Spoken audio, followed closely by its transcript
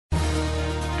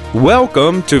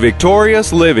Welcome to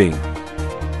Victorious Living.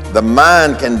 The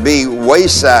mind can be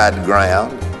wayside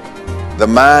ground. The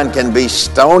mind can be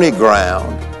stony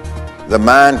ground. The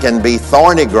mind can be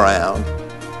thorny ground.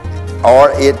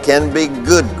 Or it can be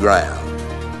good ground.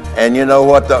 And you know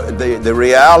what the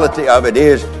reality of it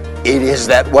is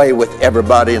that way with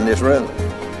everybody in this room.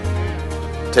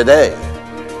 Today,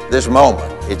 this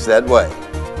moment, it's that way.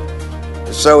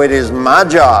 So it is my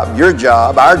job, your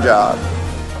job, our job,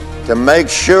 to make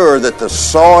sure that the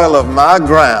soil of my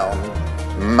ground,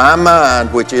 my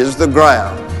mind, which is the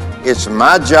ground, it's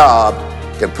my job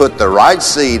to put the right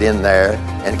seed in there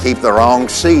and keep the wrong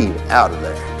seed out of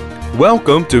there.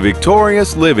 Welcome to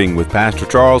Victorious Living with Pastor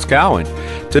Charles Cowan.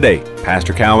 Today,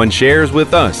 Pastor Cowan shares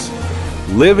with us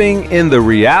living in the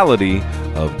reality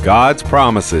of God's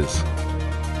promises.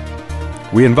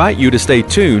 We invite you to stay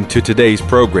tuned to today's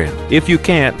program. If you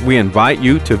can't, we invite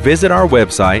you to visit our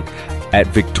website at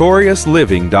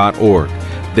victoriousliving.org.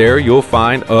 There you'll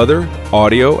find other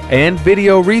audio and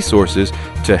video resources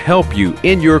to help you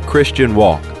in your Christian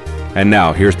walk. And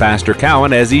now here's Pastor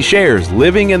Cowan as he shares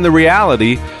living in the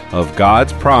reality of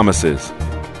God's promises.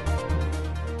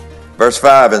 Verse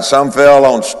 5, and some fell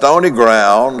on stony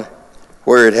ground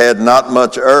where it had not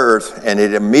much earth, and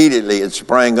it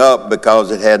sprang up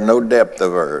because it had no depth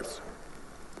of earth.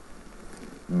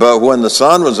 But when the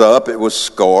sun was up, it was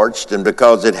scorched, and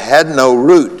because it had no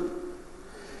root.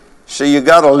 See, you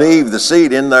got to leave the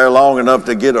seed in there long enough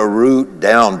to get a root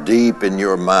down deep in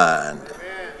your mind.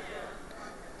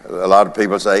 A lot of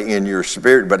people say in your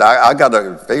spirit, but I got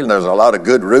a feeling there's a lot of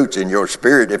good roots in your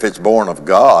spirit if it's born of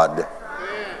God.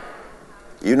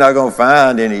 You're not going to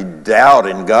find any doubt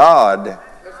in God.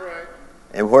 That's right.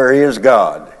 And where is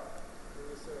God?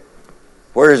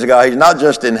 Where is God? He's not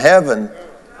just in heaven.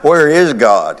 Where is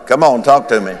God? Come on, talk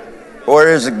to me.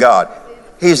 Where is God?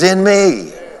 He's in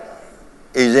me.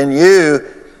 He's in you,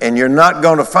 and you're not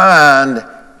going to find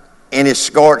any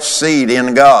scorched seed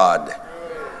in God.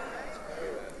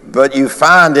 But you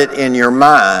find it in your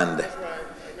mind.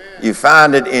 You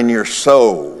find it in your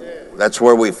soul. That's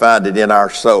where we find it, in our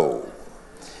soul.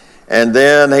 And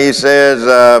then he says,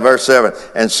 verse 7,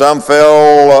 and some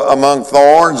fell among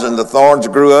thorns, and the thorns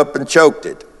grew up and choked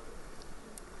it.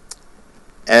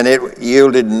 And it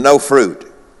yielded no fruit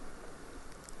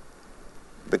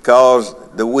because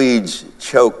the weeds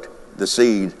choked the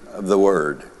seed of the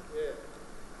word.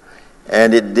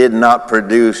 And it did not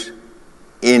produce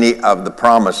any of the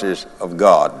promises of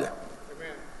God.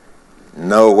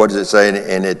 No, what does it say?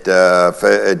 And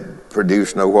it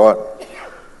produced no what?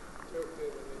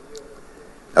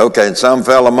 Okay, and some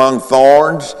fell among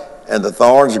thorns, and the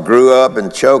thorns grew up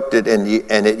and choked it, and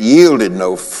it yielded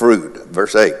no fruit.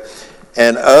 Verse 8.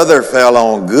 And other fell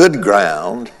on good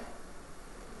ground,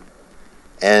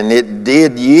 and it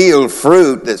did yield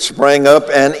fruit that sprang up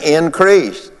and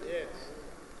increased. Yes.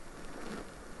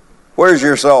 Where's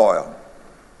your soil?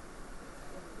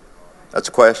 That's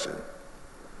a question.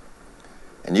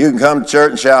 And you can come to church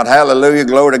and shout, hallelujah,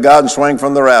 glory to God, and swing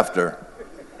from the rafter.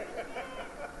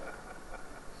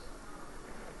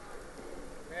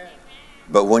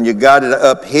 But when you got it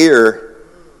up here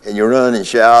and you run and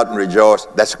shout and rejoice,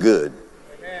 that's good.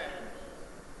 Amen.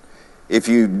 If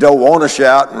you don't want to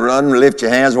shout and run and lift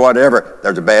your hands, whatever,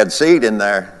 there's a bad seed in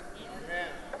there. Amen.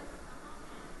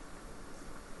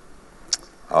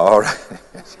 All right.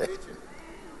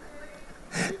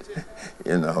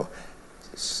 You know,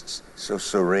 so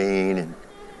serene and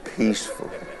peaceful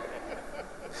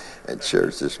at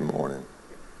church this morning.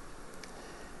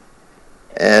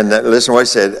 And listen to what he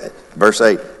said, verse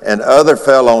 8. And other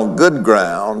fell on good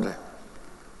ground,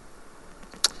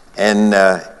 and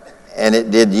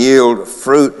it did yield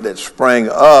fruit that sprang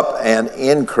up and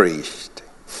increased,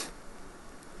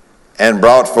 and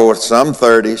brought forth some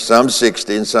 30, some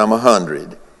 60, and some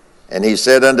 100. And he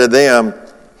said unto them,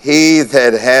 he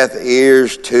that hath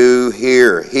ears to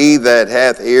hear, he that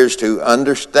hath ears to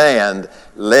understand,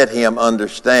 let him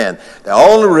understand. The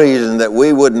only reason that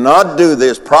we would not do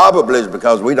this probably is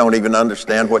because we don't even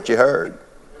understand what you heard.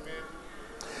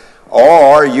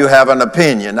 Or you have an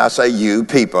opinion. I say you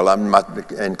people, I'm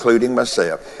not including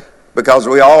myself, because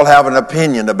we all have an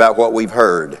opinion about what we've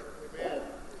heard.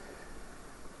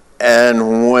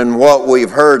 And when what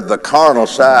we've heard, the carnal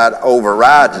side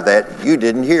overrides that, you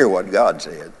didn't hear what God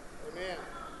said.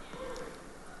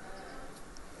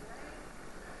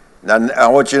 Now, I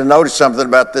want you to notice something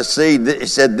about this seed. It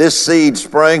said this seed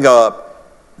sprang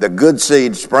up, the good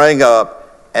seed sprang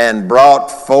up and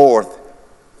brought forth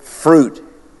fruit.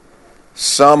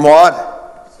 Some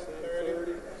what?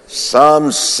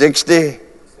 Some 60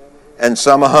 and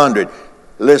some 100.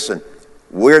 Listen,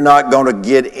 we're not going to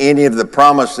get any of the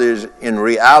promises in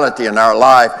reality in our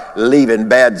life leaving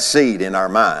bad seed in our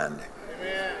mind.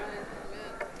 Amen.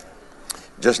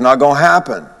 Just not going to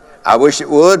happen. I wish it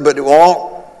would, but it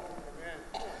won't.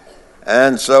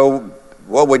 And so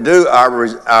what we do,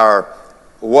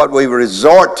 what we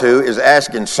resort to is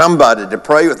asking somebody to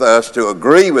pray with us, to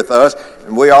agree with us,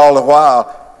 and we all the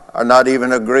while are not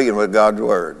even agreeing with God's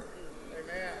Word.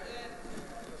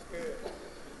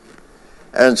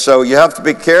 And so you have to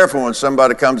be careful when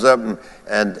somebody comes up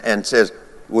and says,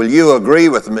 will you agree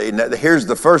with me? Now, here's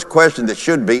the first question that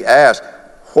should be asked.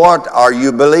 What are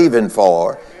you believing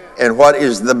for? And what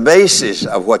is the basis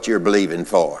of what you're believing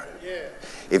for?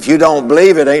 If you don't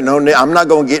believe it, ain't no need. I'm not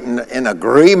going to get in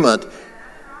agreement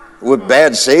with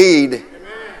bad seed.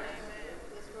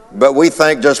 But we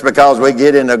think just because we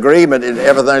get in agreement,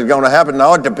 everything's going to happen.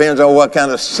 No, it depends on what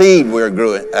kind of seed we're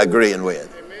agreeing with.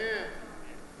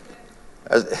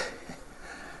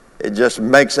 It just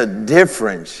makes a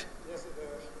difference.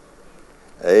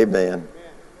 Amen.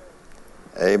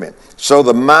 Amen. So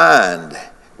the mind,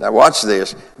 now watch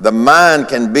this. The mind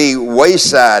can be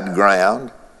wayside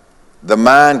ground. The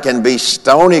mind can be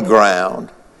stony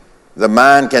ground. The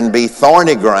mind can be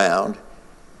thorny ground.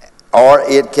 Or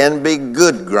it can be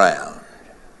good ground.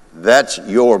 That's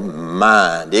your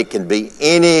mind. It can be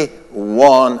any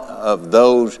one of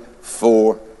those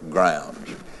four grounds.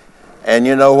 And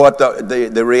you know what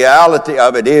the reality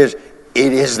of it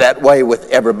is that way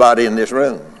with everybody in this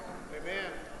room. Amen.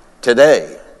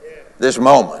 Today, this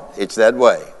moment, it's that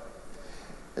way.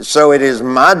 So it is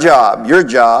my job, your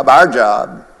job, our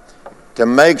job, to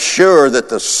make sure that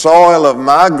the soil of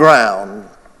my ground,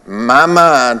 my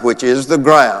mind, which is the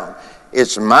ground,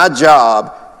 it's my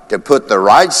job to put the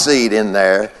right seed in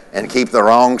there and keep the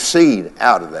wrong seed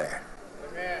out of there.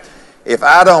 Amen. If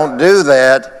I don't do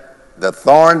that, the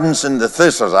thorns and the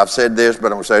thistles, I've said this, but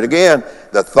I'm going to say it again.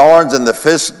 The thorns and the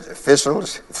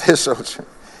thistles,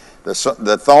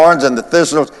 the thorns and the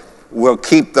thistles will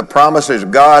keep the promises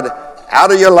of God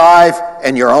out of your life,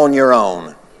 and you're on your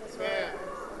own.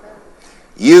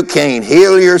 You can't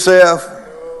heal yourself.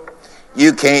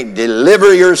 You can't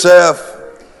deliver yourself.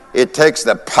 It takes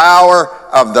the power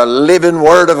of the living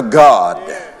Word of God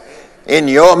in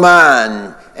your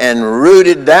mind and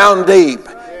rooted down deep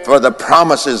for the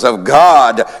promises of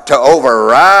God to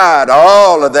override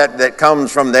all of that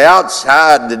comes from the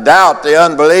outside, the doubt, the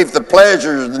unbelief, the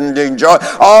pleasures, and the joy,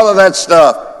 all of that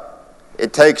stuff.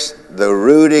 It takes the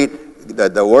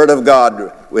Word of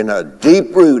God with a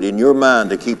deep root in your mind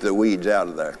to keep the weeds out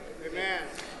of there. Amen.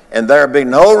 And there be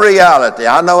no reality.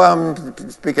 I know I'm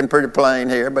speaking pretty plain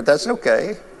here, but that's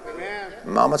okay. Amen.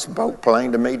 Mama spoke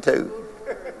plain to me too.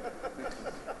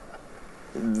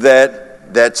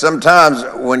 That sometimes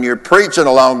when you're preaching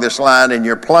along this line and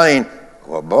you're plain,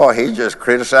 well, boy, he's just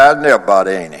criticizing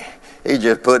everybody, ain't he? He's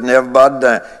just putting everybody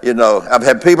down. You know, I've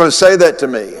had people say that to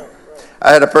me.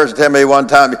 I had a person tell me one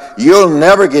time, you'll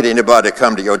never get anybody to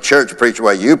come to your church to preach the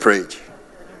way you preach.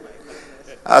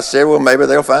 I said, well, maybe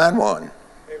they'll find one.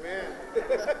 Amen.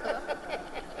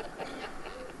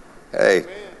 Hey,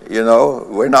 you know,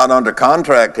 we're not under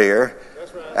contract here.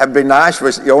 That's right. That'd be nice.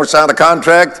 You want to sign a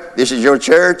contract? This is your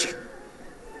church?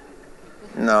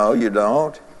 No, you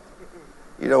don't.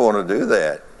 You don't want to do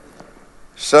that.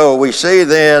 So we see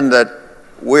then that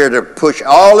we're to push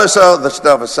all this other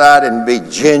stuff aside and be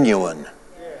genuine.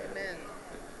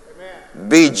 Amen.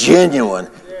 Be genuine.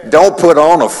 Don't put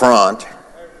on a front.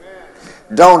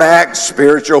 Don't act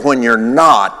spiritual when you're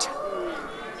not.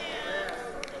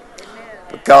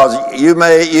 Because you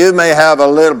may have a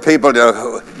little people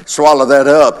to swallow that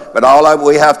up, but all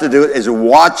we have to do is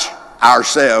watch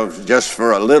ourselves just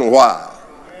for a little while.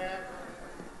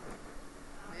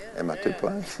 Am I too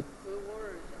plain?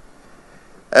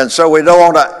 And so we don't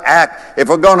want to act. If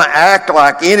we're going to act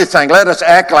like anything, let us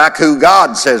act like who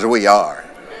God says we are.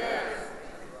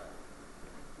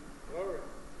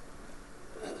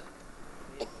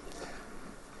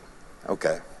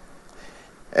 Okay.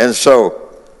 And so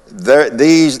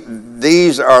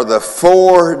these are the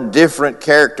four different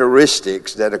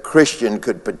characteristics that a Christian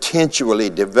could potentially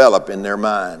develop in their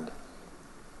mind.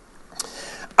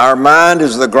 Our mind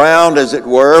is the ground, as it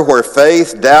were, where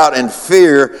faith, doubt, and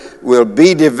fear will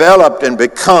be developed and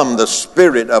become the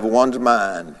spirit of one's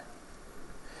mind.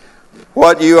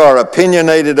 What you are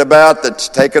opinionated about that's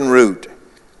taken root,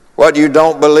 what you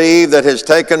don't believe that has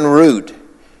taken root,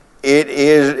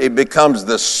 it becomes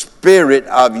the spirit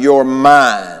of your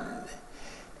mind.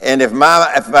 And if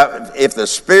the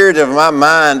spirit of my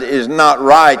mind is not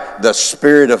right, the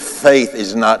spirit of faith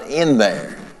is not in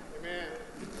there.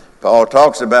 Paul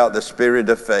talks about the spirit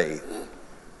of faith.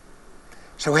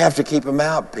 So we have to keep them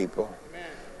out, people.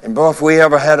 And boy, if we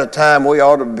ever had a time, we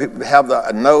ought to have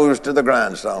the nose to the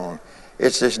grindstone.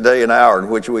 It's this day and hour in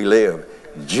which we live.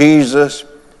 Jesus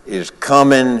is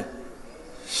coming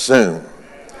soon.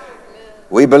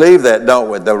 We believe that, don't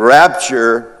we? The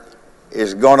rapture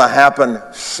is going to happen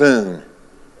soon.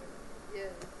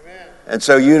 And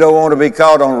so you don't want to be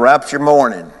caught on rapture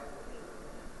morning.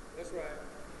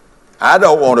 I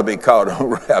don't want to be caught on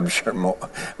rapture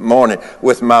morning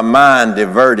with my mind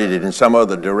diverted in some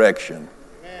other direction.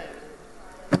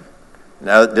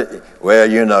 Now, well,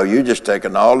 you know, you're just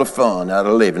taking all the fun out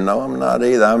of living. No, I'm not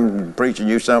either. I'm preaching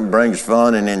you something brings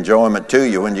fun and enjoyment to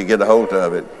you when you get a hold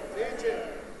of it.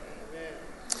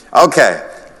 Okay.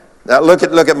 Now look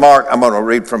at Mark. I'm going to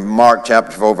read from Mark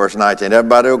chapter 4, verse 19.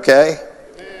 Everybody okay?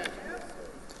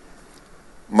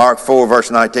 Mark 4, verse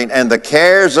 19. And the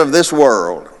cares of this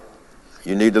world.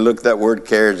 You need to look that word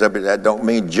cares up. That don't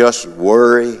mean just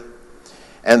worry.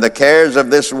 And the cares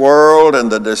of this world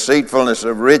and the deceitfulness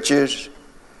of riches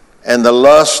and the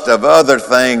lust of other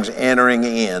things entering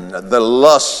in. The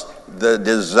lust, the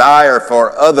desire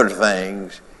for other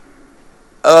things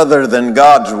other than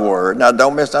God's word. Now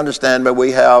don't misunderstand, but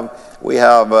we have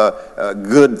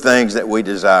good things that we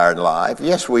desire in life.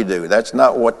 Yes, we do. That's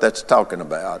not what that's talking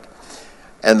about.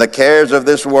 And the cares of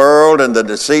this world and the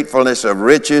deceitfulness of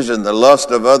riches and the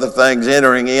lust of other things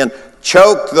entering in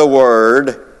choke the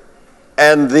word,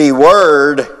 and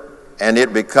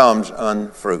it becomes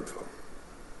unfruitful.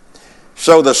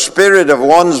 So the spirit of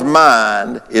one's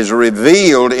mind is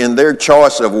revealed in their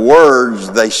choice of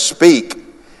words they speak,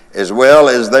 as well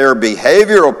as their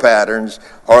behavioral patterns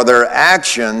or their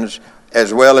actions,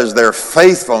 as well as their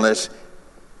faithfulness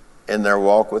in their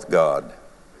walk with God.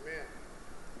 Amen.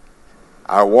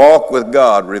 Our walk with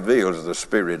God reveals the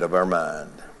spirit of our mind.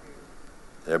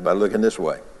 Everybody looking this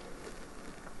way.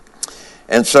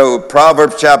 And so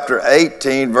Proverbs chapter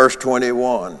 18, verse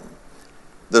 21.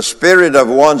 The spirit of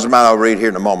one's mind, I'll read here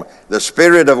in a moment. The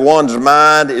spirit of one's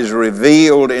mind is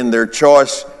revealed in their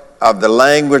choice of the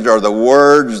language or the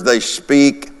words they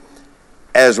speak,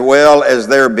 as well as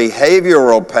their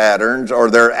behavioral patterns or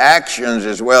their actions,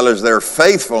 as well as their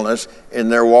faithfulness in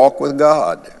their walk with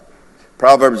God.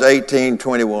 Proverbs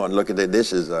 18:21. Look at it.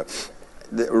 This is an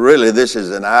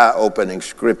eye-opening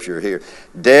scripture here.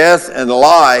 Death and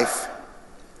life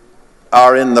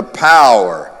are in the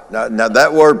power. Now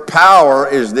that word power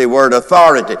is the word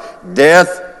authority.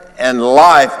 Death and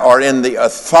life are in the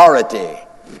authority.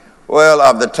 Well,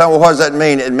 of the tongue, what does that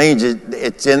mean? It means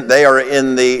they are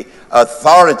in the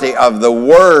authority of the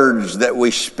words that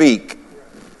we speak.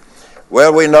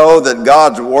 Well, we know that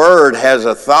God's word has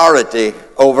authority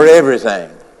over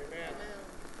everything.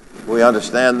 We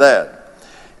understand that.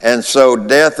 And so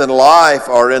death and life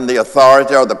are in the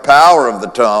authority or the power of the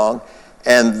tongue,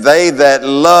 and they that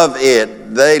love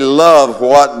it, they love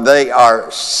what they are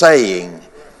saying.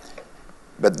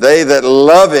 But they that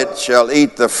love it shall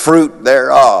eat the fruit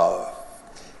thereof.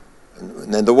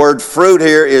 And the word fruit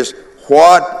here is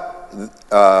what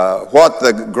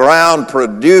the ground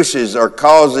produces or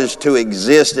causes to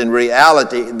exist in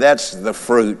reality. That's the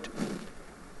fruit.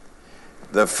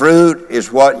 The fruit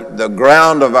is what the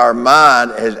ground of our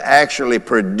mind has actually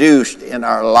produced in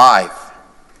our life.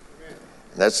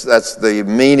 That's the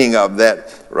meaning of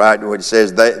that, right? When it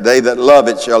says, they that love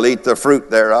it shall eat the fruit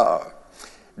thereof.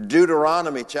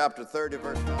 Deuteronomy chapter 30,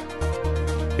 verse 9.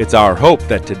 It's our hope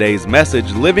that today's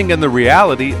message, Living in the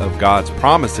Reality of God's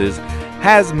Promises,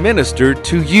 has ministered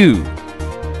to you.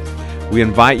 We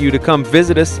invite you to come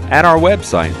visit us at our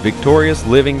website,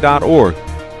 victoriousliving.org.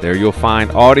 There you'll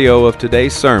find audio of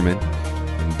today's sermon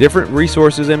and different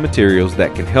resources and materials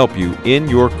that can help you in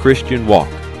your Christian walk.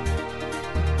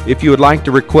 If you would like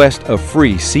to request a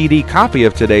free CD copy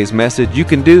of today's message, you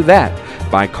can do that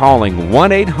by calling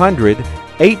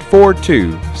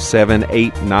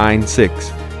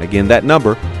 1-800-842-7896. Again, that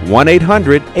number,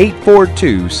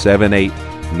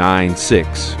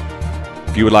 1-800-842-7896.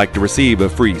 If you would like to receive a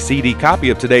free CD copy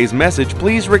of today's message,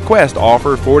 please request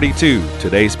offer 42.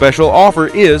 Today's special offer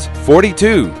is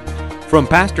 42. From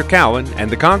Pastor Cowan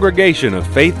and the congregation of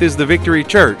Faith is the Victory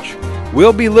Church,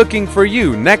 we'll be looking for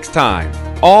you next time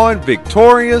on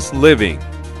Victorious Living.